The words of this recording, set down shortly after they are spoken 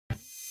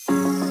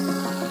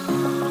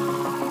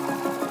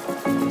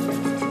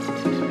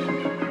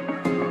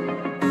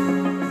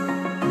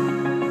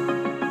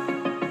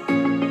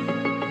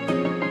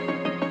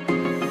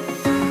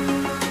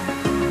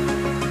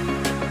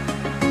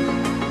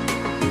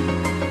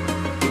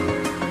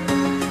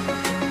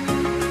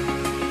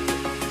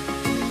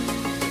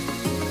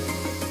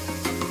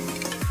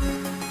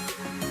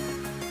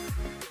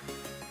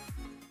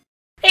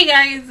Hey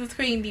guys, it's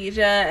Queendija,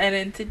 and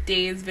in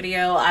today's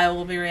video, I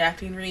will be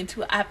reacting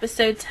to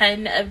episode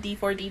 10 of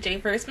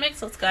D4DJ First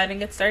Mix. Let's go ahead and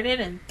get started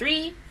in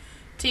 3,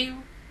 2,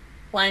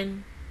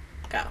 1,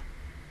 go.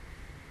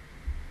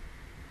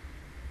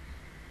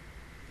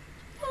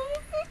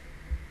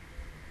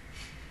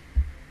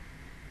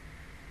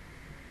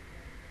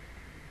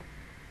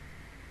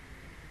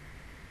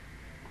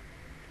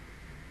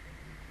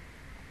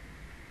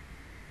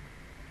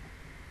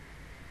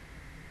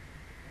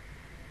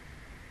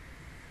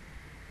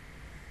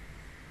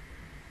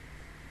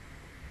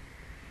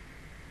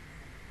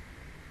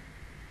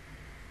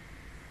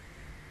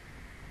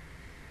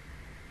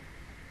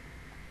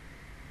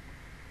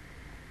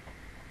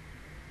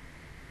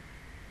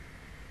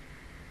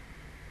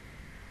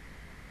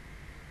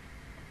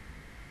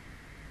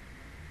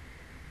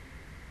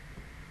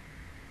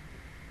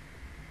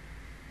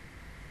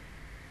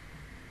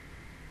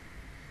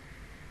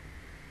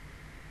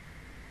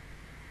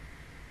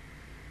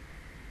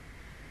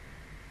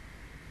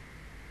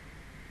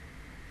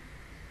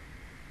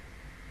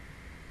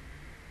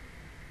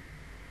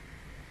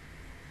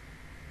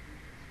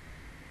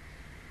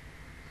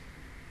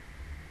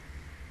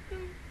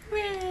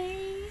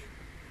 Ray.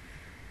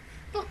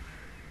 Oh.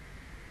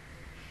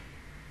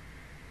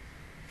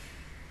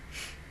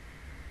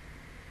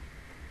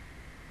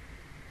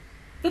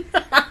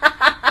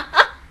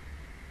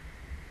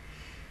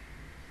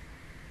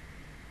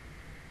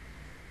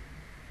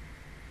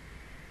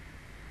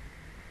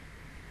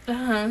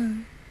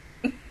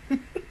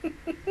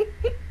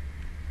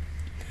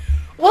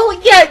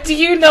 Well, yeah, do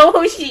you know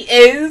who she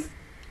is?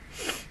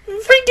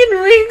 Freaking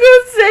Ringo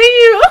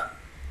Seiyu.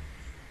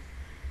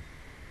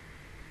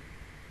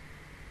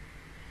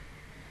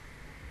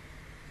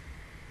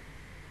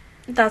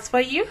 That's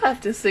why you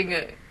have to sing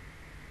it.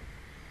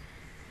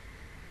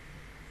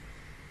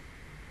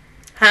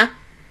 Huh?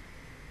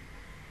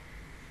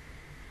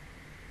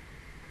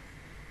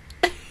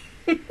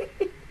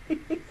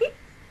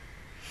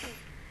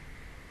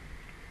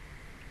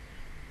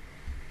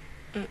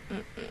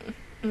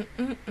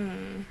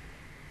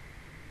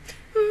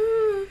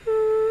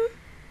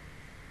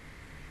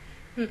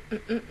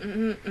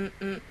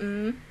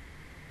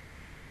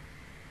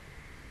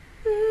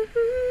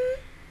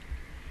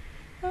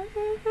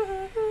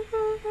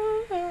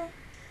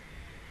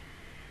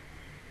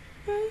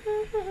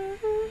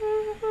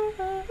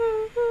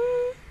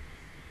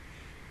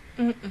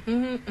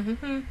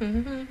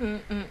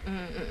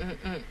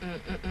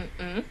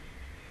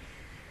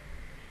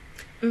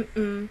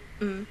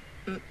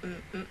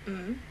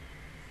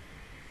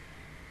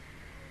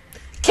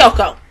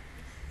 Kyoko,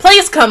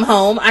 please come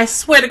home. I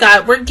swear to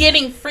God, we're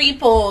getting free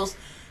pulls,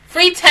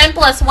 free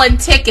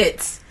 10+1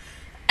 tickets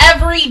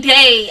every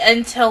day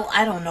until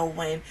I don't know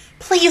when.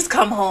 Please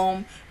come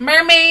home.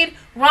 Mermaid,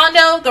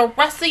 Rondo, the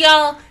rest of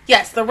y'all,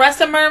 yes, the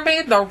rest of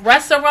Mermaid, the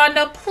rest of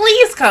Rondo,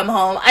 please come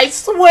home. I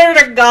swear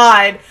to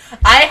God,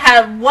 I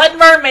have one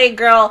Mermaid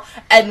girl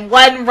and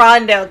one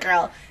Rondo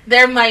girl.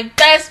 They're my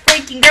best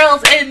freaking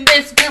girls in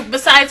this group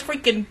besides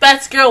freaking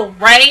best girl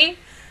Ray.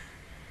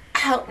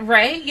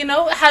 Ray, you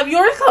know, have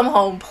yours come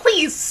home.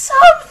 Please,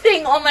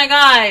 something. Oh my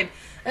God.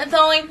 That's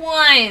all I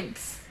want.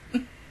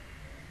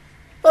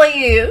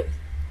 Please.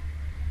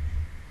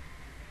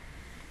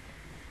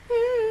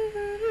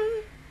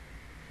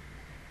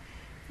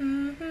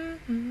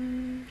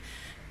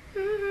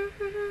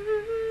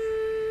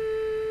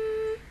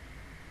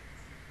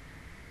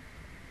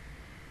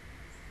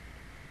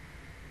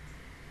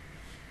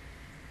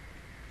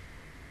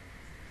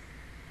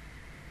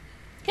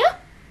 Yeah.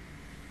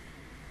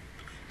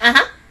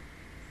 Uh-huh.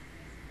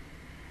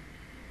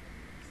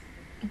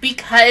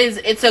 Because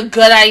it's a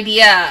good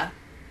idea.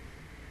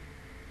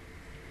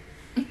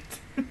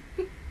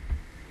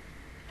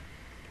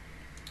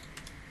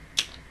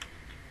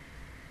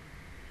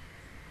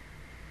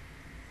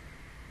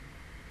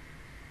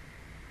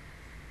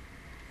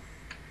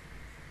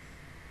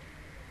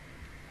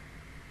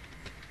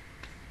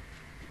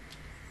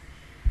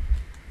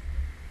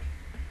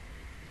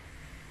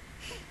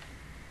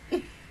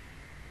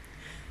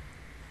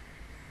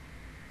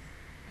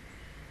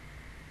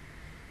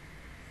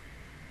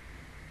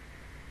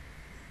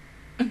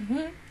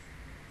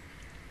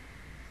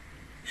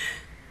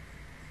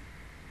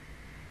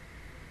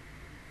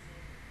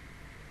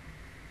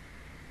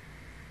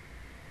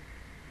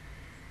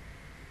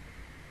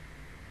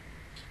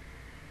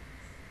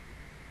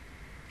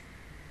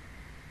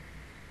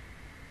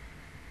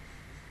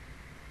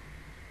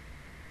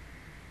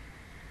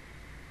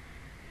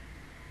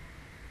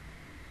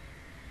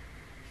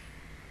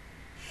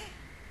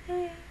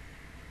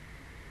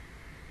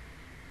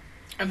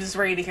 I'm just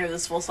ready to hear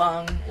this full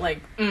song. Like,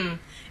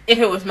 if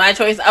it was my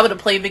choice, I would have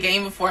played the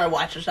game before I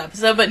watched this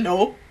episode, but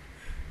no.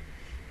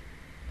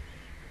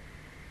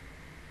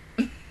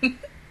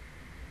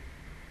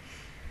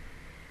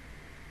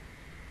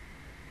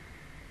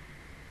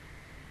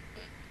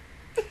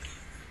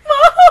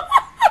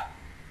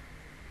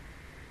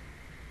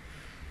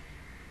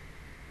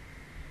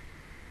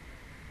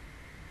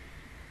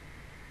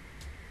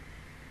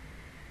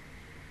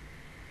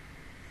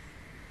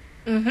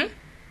 Mm-hmm.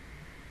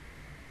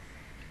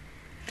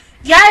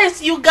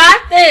 Yes, you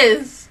got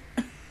this.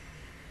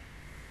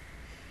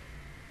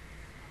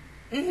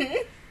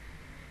 Mm-hmm.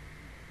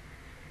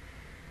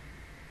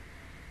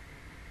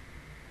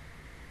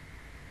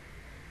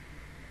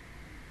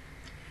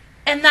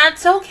 And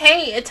that's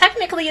okay.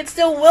 Technically, it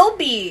still will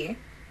be.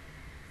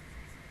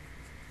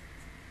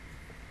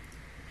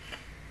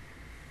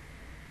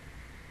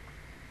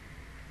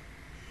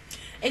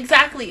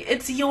 Exactly.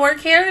 It's your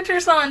character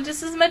song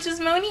just as much as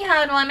Mooney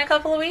had one a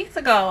couple of weeks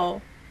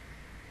ago.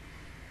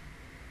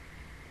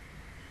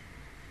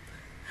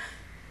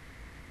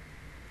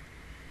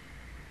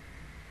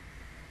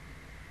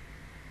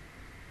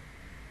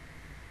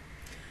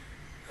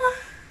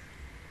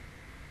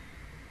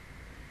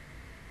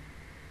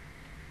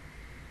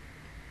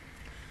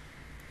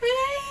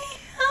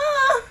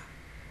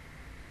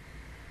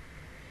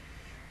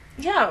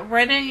 Yeah,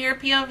 right in your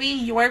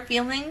POV, your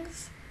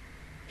feelings.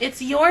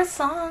 It's your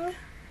song.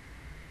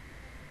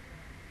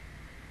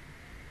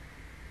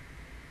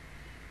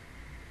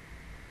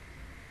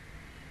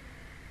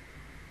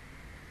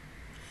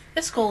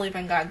 This school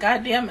even got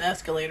goddamn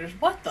escalators.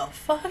 What the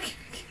fuck?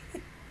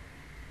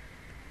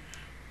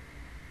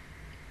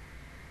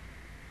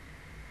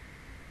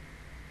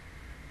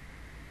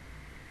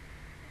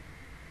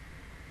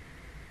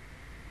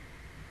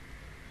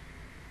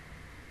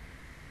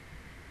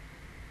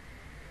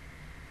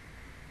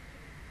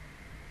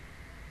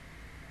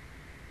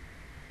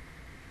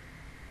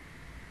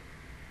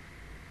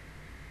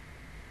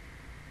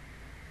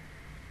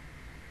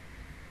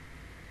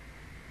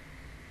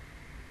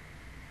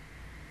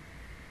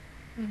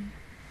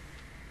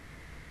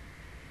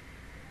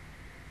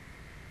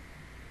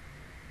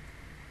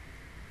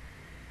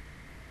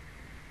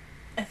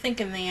 I think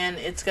in the end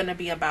it's going to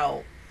be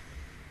about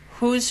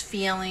who's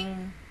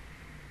feeling.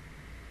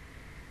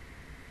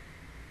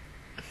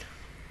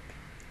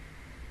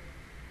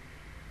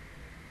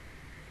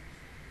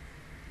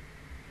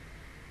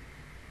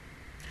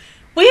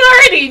 We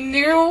already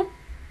knew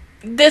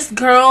this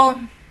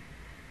girl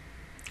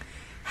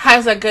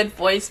has a good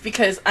voice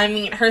because, I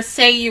mean, her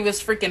seiyuu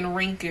was freaking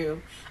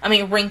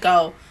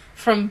Rinko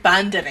from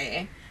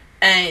Bandere.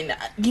 And,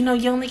 you know,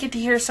 you only get to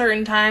hear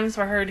certain times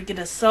for her to get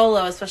a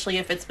solo, especially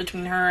if it's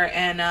between her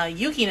and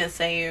Yuki no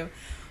seiyuu.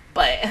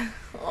 But,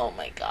 oh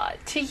my god,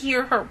 to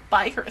hear her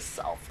by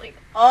herself, like,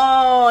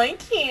 oh, I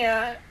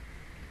can't.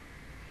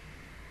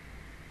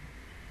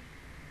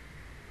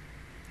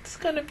 It's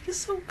gonna be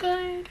so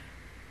good.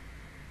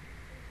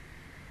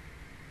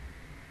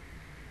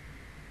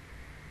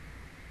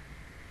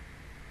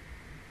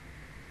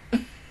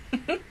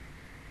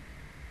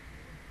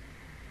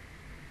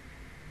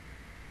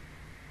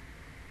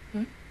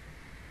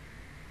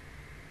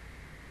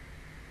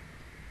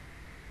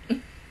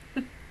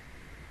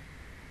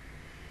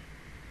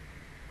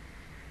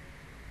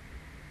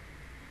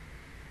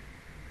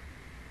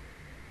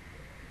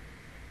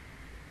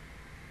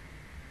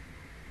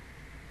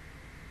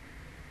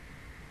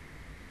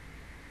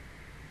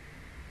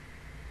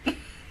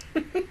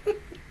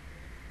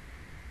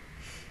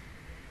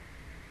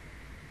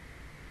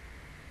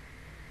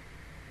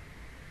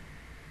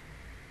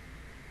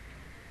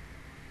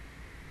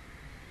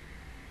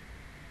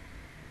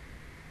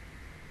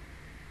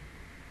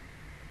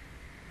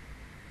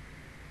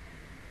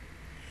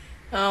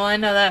 Oh, I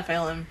know that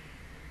feeling.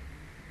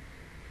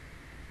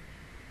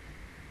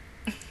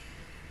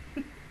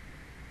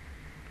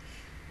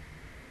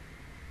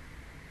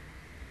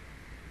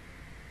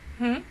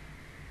 Hmm?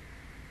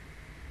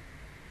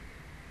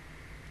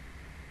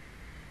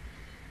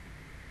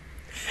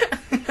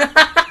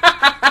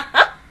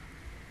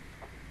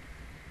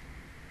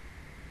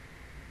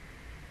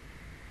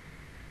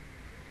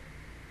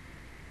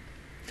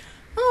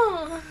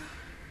 Oh.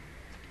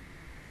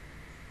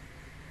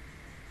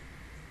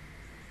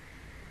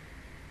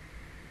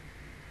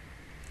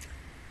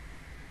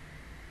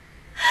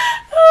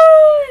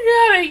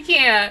 Oh, God, I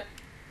can't.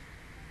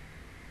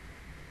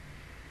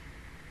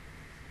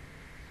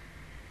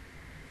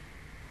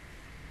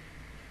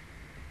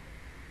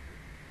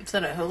 Is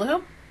that a hula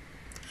hoop?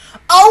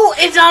 Oh,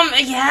 it's,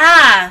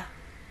 yeah.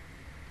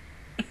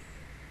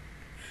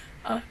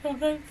 I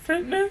don't like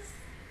fitness.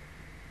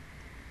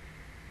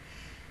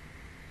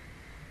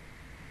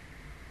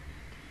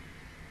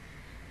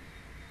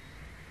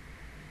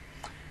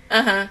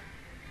 Uh-huh.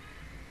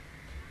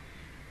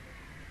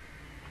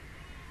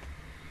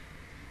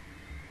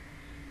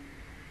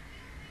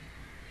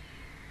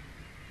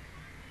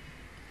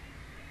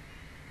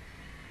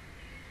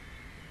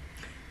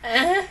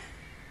 Uh-huh.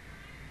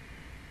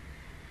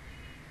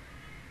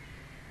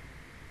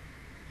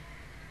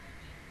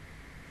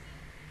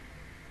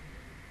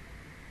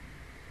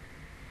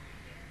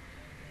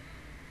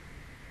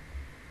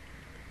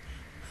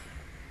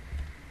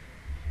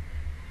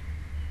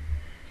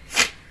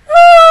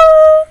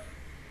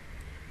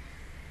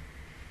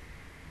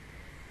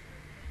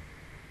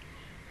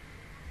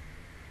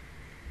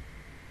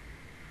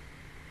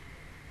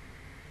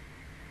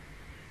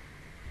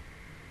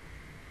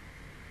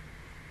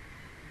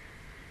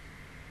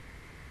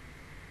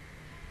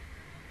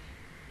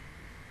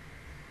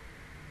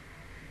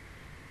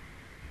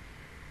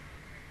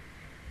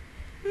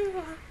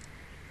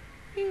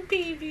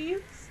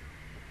 Babies.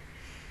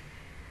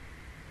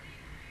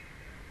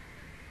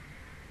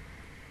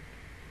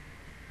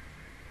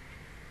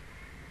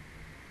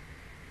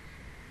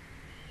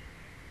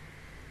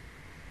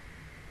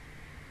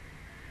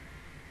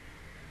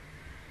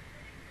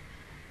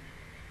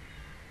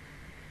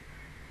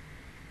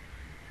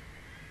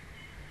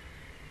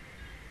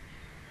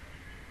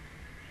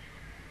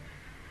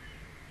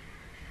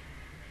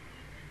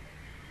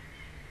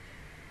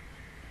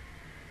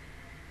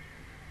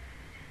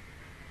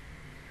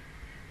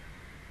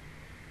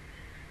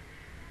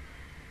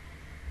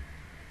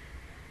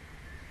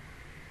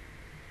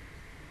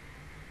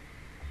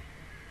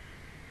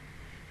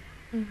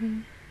 Mm-hmm.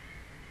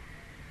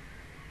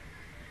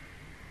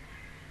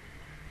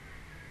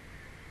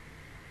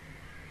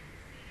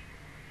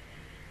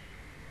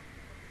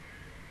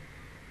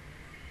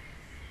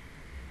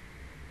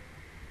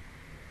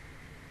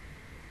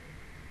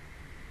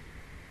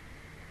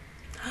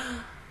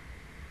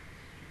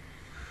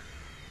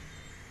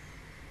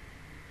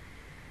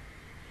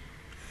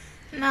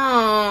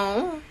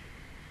 No.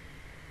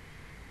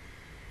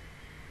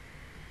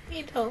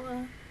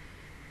 Mitola.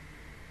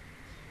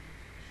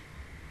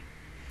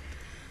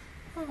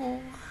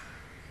 Oh.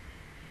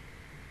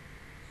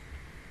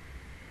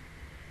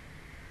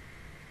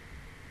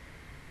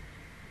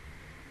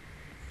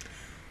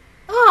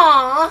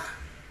 Aw.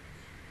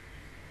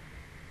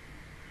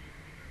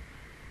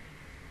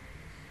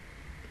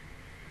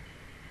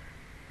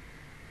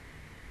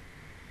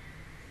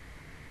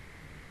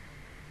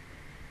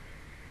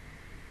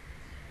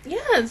 Yeah,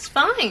 it's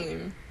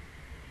fine.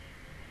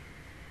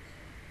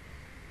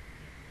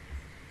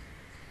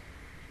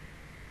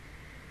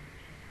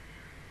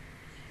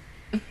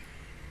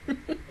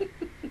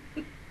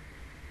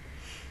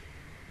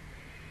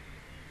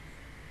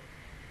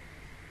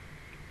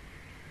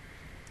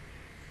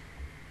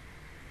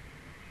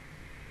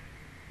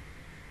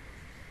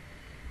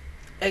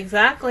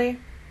 Exactly.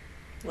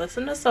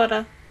 Listen to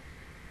Soda.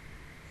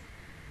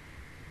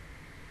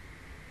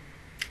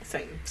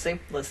 Same.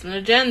 Listen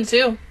to Jen,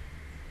 too.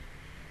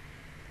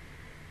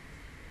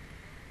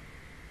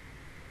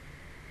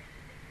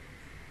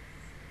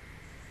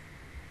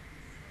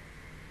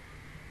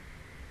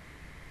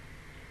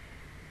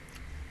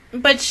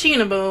 But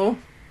Shinobu.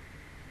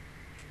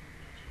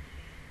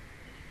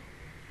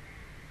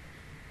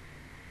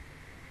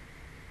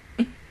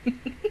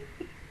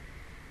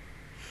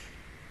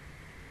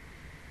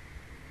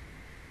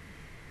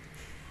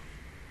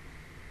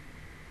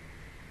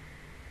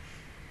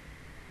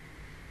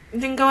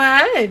 Then go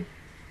ahead.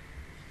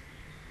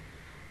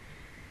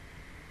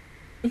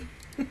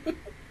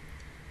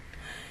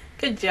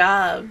 Good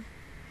job.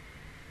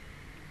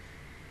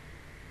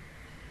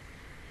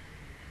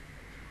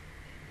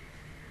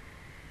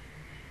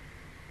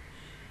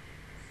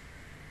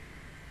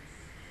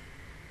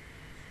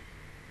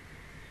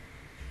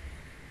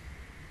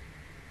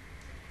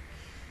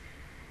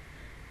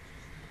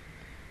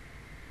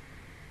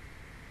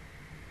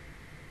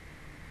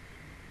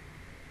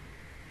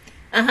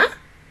 Uh-huh.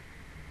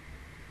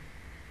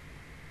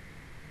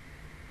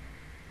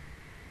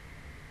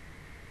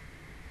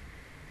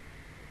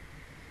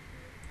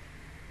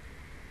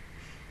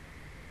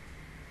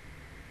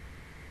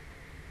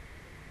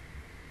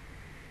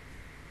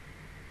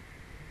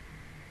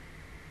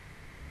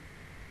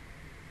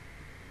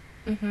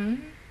 Mm-hmm.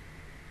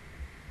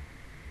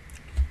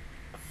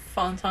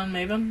 Fontaine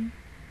Maven.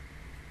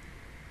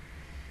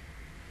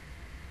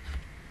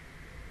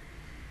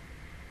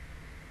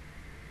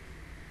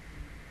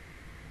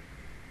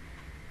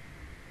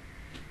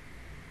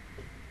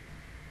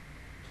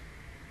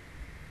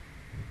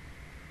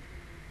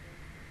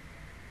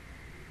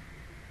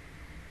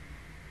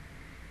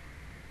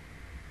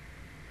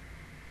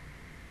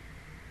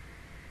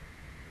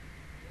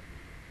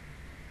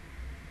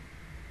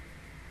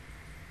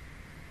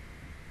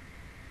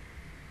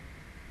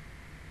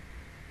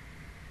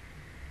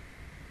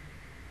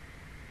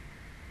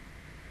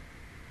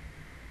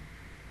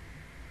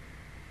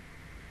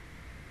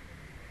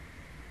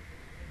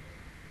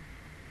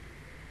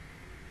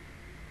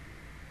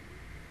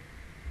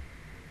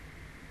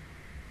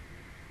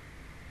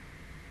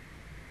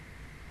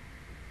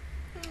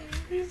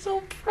 He's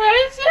so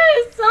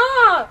precious.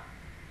 Stop.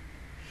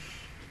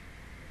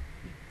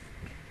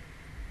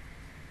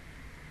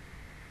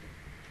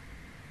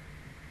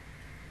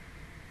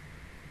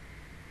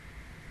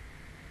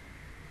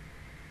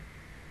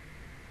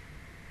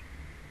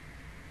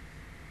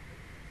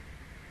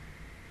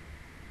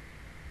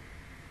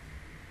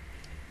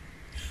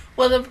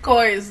 Well, of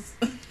course.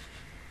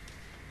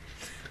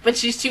 But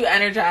she's too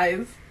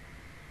energized.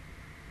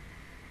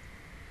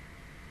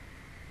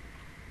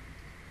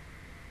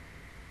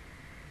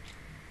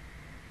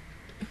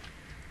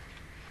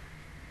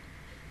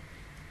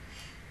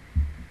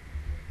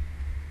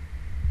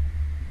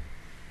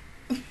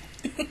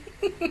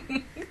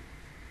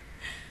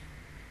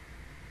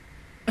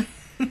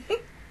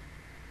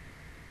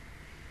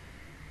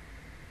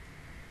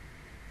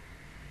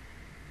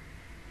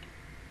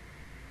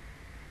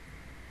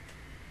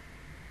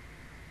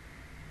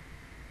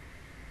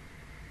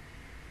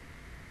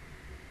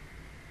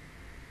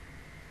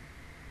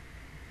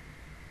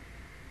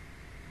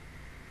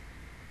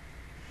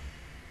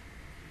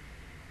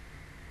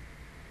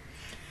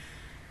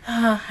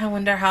 I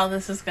wonder how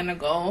this is gonna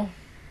go.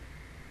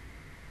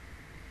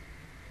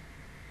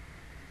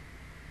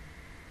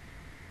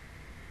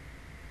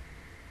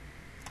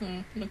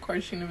 Of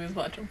course, she knew he was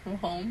watching from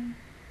home.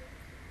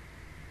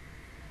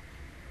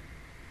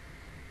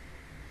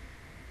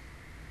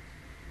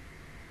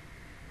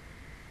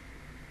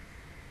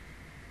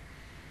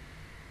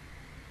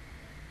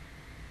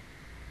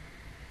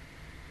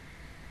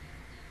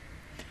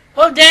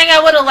 Well, dang,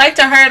 I would have liked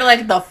to heard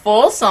like the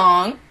full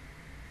song.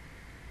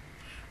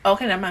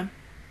 Okay, never mind.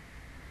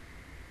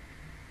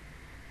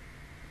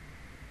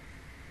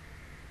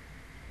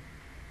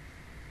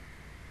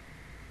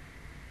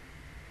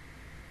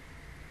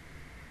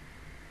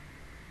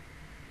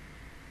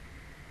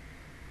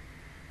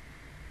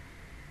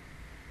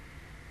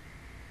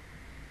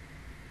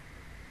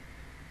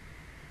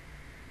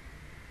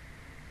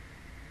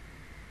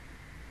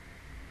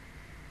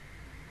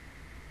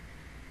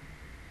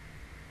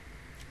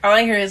 All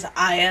I hear is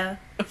Aya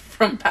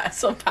from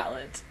Paso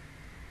Palette.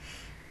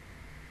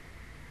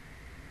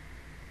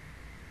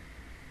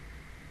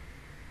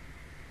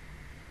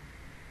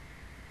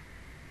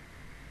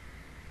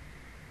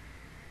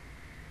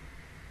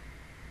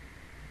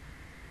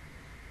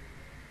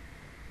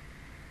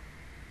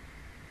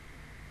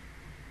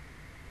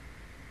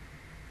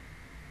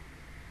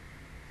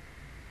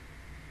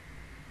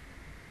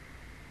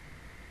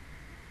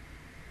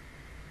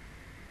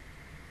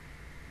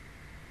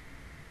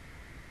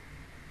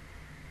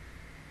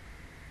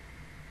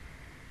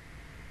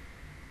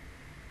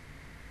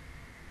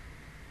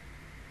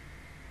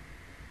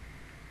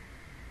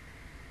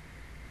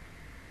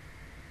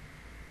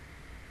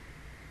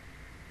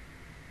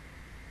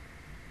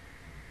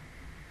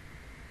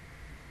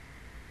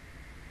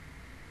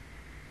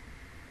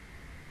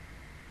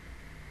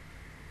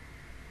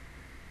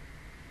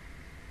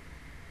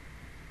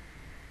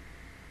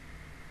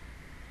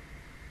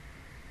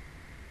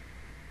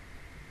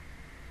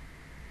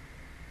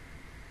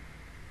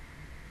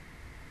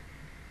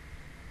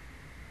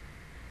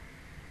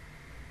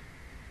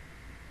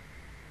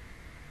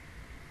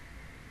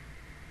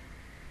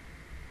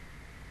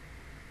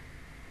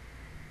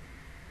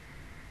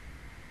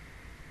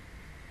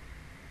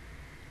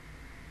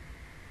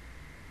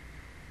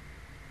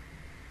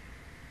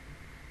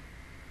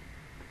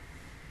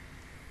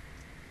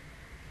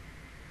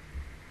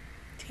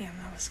 Damn,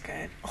 that was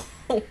good.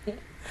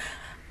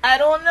 I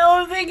don't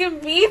know if they can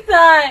beat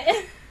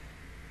that.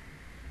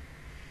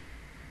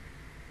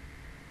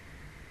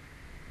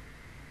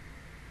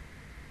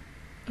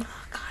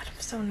 Oh God, I'm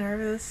so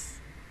nervous.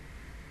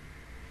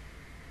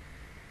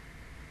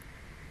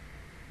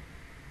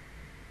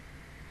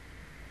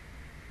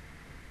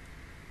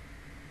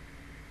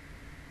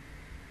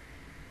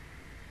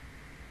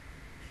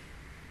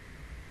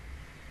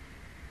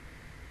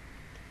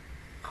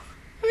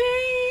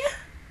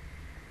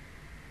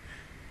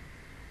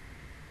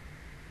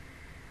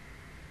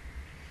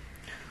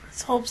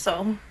 Let's hope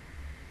so.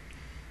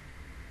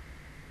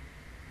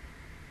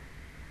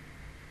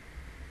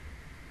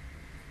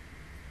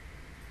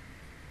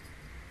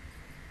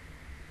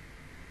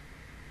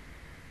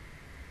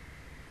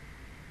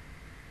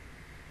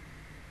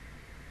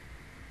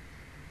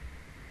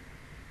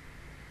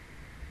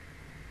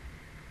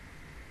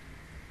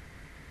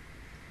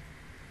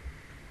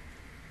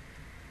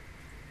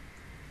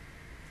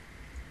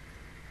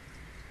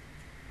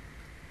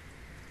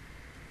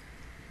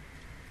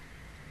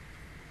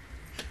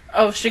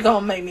 Oh, she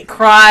gonna make me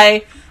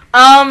cry.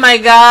 Oh my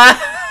God.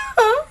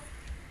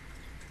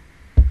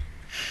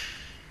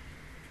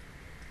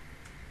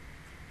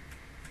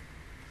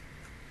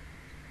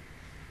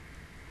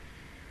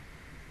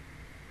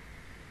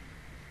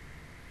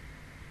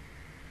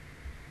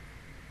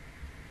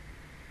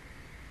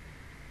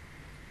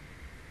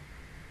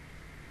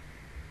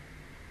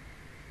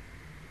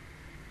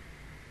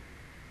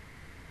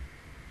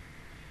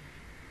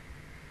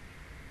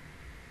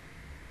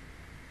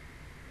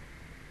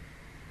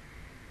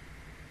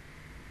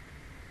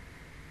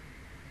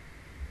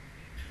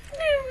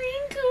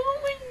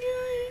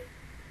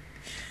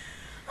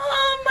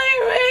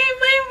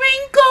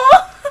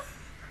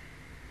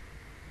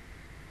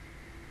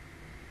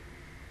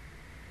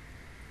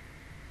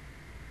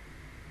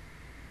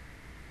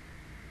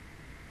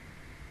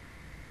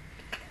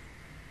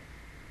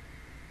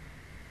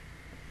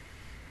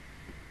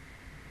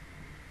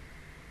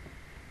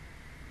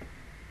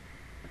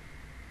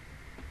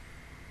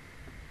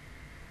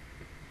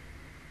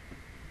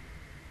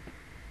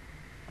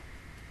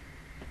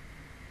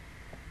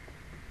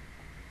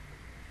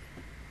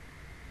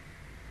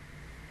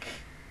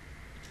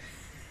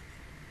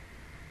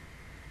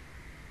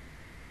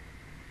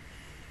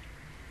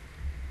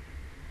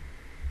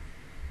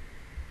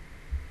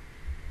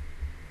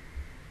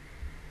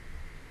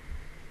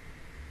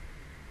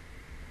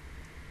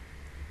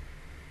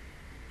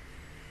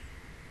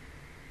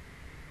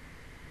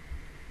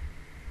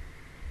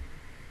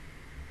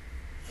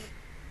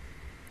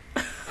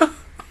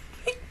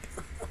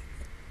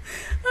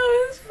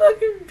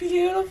 Fucking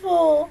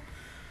beautiful.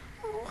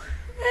 Oh,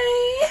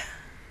 hey.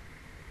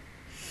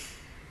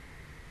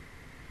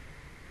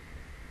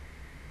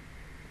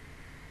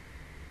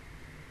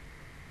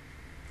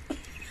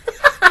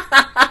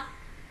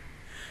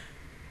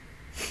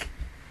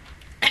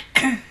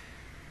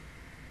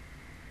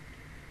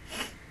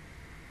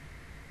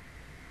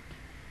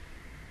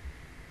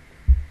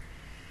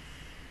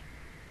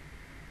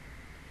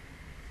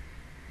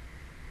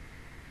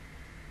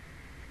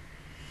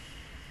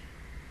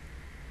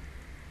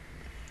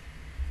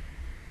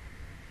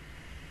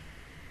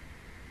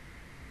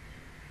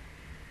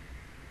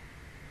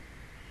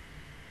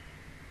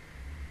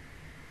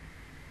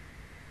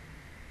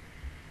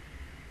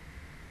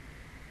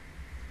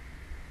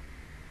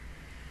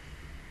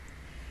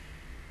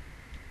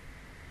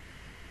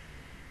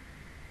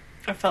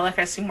 I felt like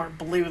I see more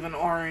blue than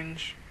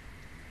orange.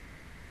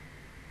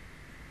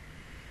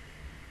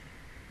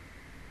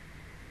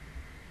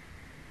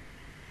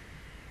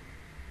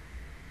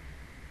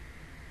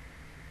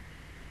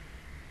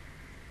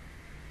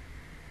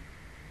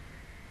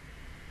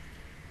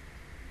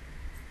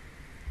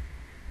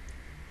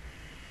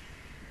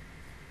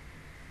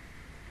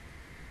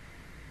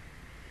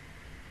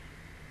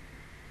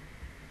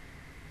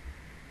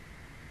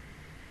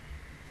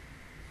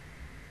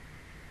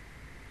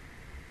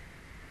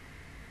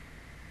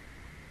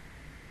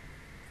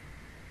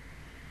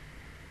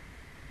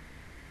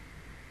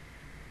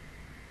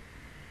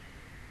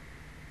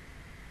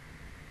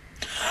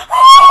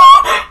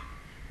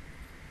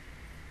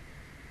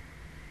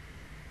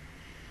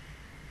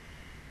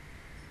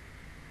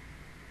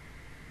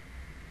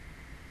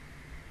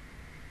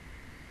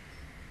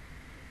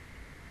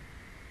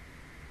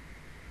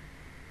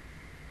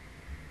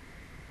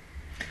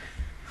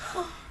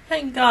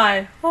 Thank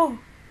God. Oh.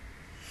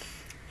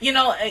 You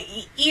know,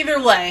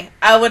 either way,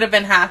 I would have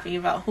been happy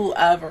about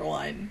whoever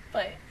won.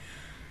 But,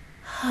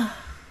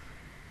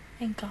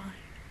 thank God.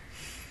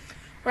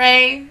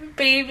 Ray,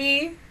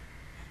 baby,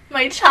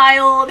 my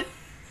child,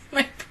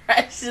 my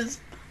precious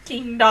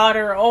fucking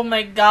daughter. Oh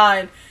my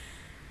God.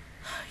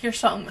 Your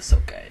song was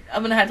so good.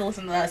 I'm gonna have to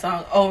listen to that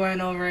song over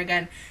and over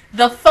again.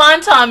 The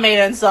Phantom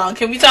Maiden song.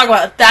 Can we talk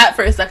about that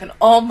for a second?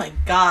 Oh my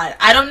God.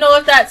 I don't know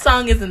if that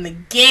song is in the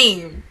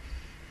game.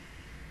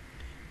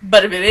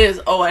 But if it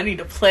is, oh, I need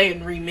to play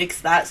and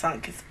remix that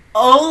song. Because,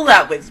 oh,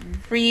 that was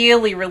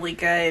really, really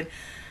good.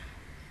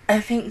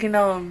 I think,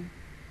 freaking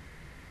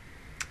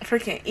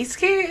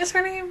Itsuki is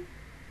her name?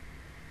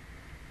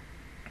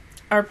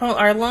 Our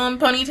long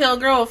ponytail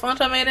girl,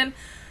 Phantom Maiden.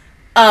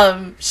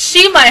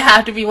 She might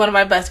have to be one of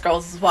my best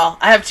girls as well.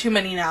 I have too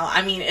many now.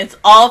 I mean, it's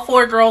all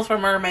 4 girls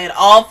from Mermaid,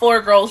 all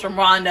 4 girls from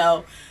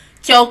Rondo,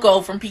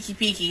 Kyoko from Piki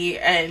Piki,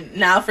 and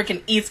now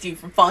freaking Itsuki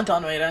from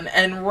Phantom Maiden,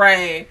 and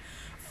Ray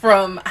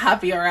from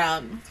Happy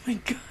Around. Oh my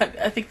God,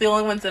 I think the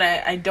only ones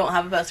that I don't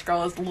have a best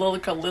girl is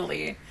Lilica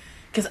Lily.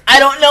 Because I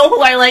don't know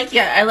who I like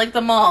yet. I like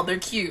them all. They're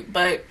cute,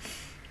 but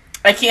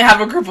I can't have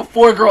a group of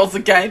 4 girls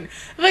again.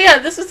 But yeah,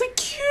 this was a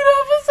cute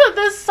episode.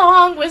 This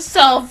song was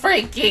so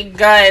freaking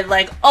good.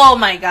 Like, oh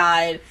my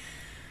God.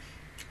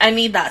 I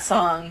need that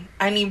song.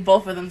 I need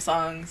both of them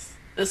songs.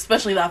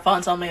 Especially that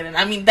Phantom Maiden.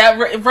 I mean, that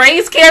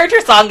Ray's character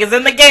song is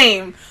in the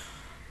game.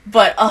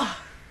 But,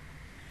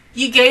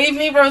 you gave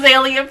me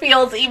Rosalia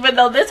Fields, even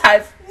though this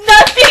has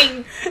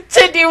nothing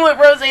to do with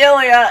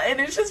Rosalia, and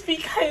it's just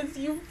because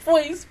you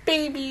voice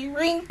Baby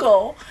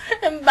Wrinkle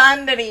and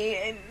Bandari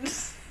and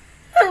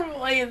her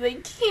voice. I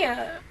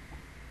can't.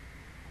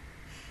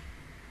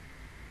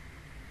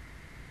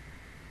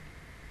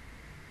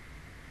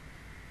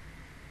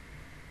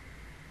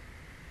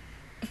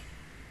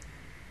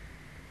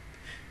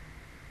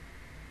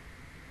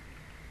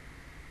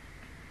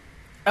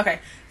 Okay,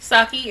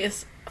 Saki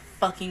is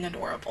fucking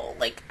adorable.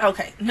 Like,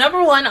 okay,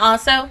 number 1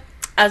 also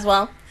as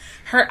well,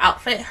 her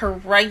outfit, her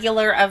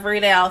regular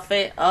everyday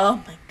outfit.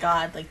 Oh my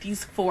God, like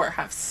these 4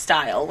 have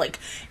style. Like,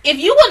 if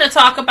you want to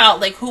talk about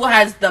like who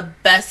has the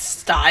best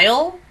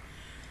style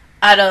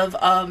out of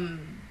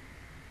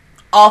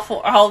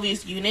all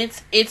these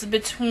units, it's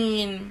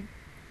between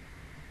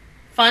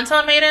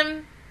Phantom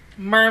Maiden,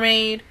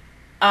 Mermaid,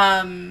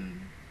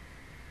 and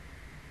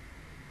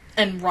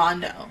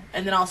Rondo,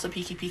 and then also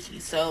Piki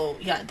Piki. So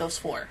yeah, those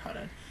 4. Hold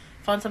on.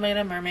 Phantom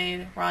Maiden,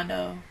 Mermaid,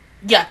 Rondo.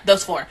 Yeah,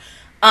 those 4.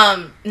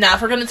 Now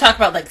if we're going to talk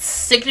about like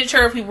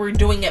signature, if we were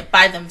doing it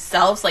by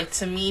themselves, like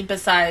to me,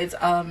 besides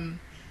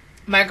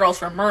my girls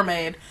from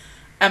Mermaid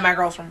and my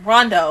girls from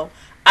Rondo,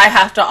 I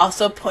have to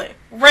also put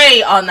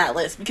Ray on that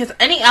list. Because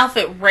any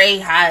outfit Ray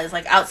has,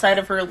 like outside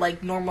of her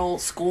like normal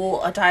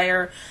school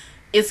attire,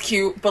 is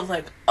cute. But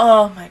like,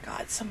 oh my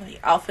God, some of the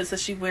outfits that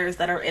she wears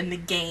that are in the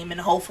game, and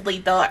hopefully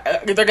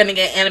they're going to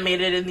get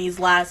animated in these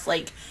last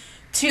like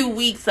 2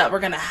 weeks that we're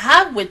going to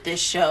have with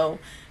this show.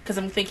 Because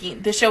I'm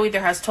thinking this show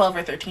either has 12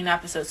 or 13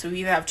 episodes. So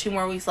we either have 2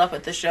 more weeks left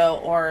with the show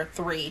or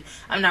 3.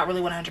 I'm not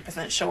really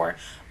 100% sure.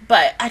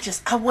 But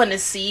I want to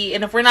see.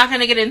 And if we're not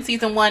going to get in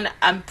season 1,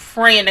 I'm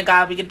praying to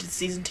God we get to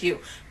season 2.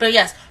 But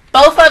yes,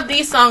 both of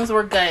these songs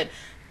were good.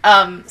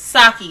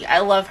 Saki, I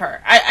love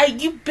her.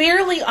 You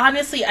barely,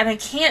 honestly, and I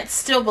can't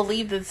still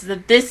believe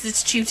that this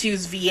is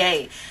Choo-Choo's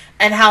VA.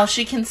 And how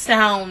she can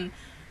sound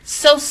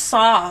so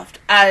soft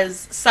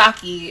as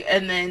Saki,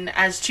 and then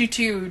as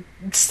Choo-Choo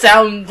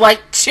sound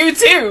like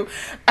Choo-Choo,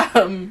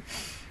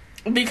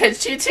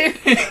 because Choo-Choo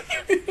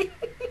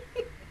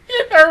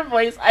her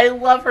voice, I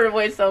love her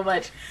voice so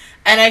much,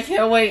 and I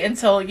can't wait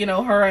until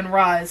her and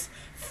Roz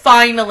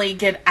finally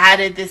get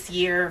added this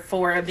year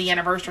for the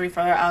anniversary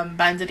for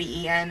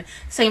Bandari En.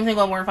 Same thing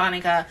with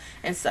Morphonica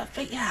and stuff.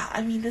 But yeah,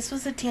 I mean, this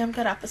was a damn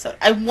good episode.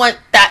 I want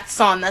that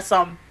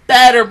song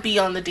better be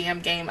on the damn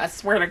game. I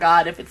swear to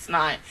God, if it's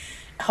not.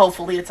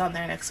 Hopefully it's on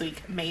there next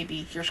week.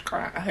 Maybe. Here's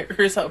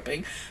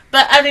hoping.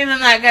 But other than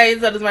that, guys,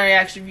 that is my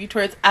reaction review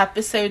towards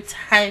episode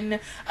 10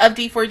 of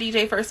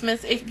D4DJ First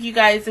Miss. If you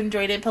guys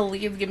enjoyed it,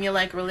 please give me a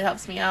like. It really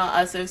helps me out.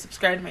 Also,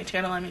 subscribe to my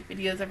channel. I make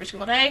videos every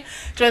single day.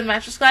 Join the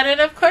Mattress Squad.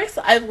 And, of course,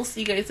 I will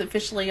see you guys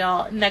officially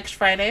all next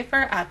Friday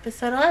for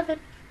episode 11.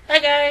 Bye,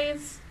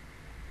 guys.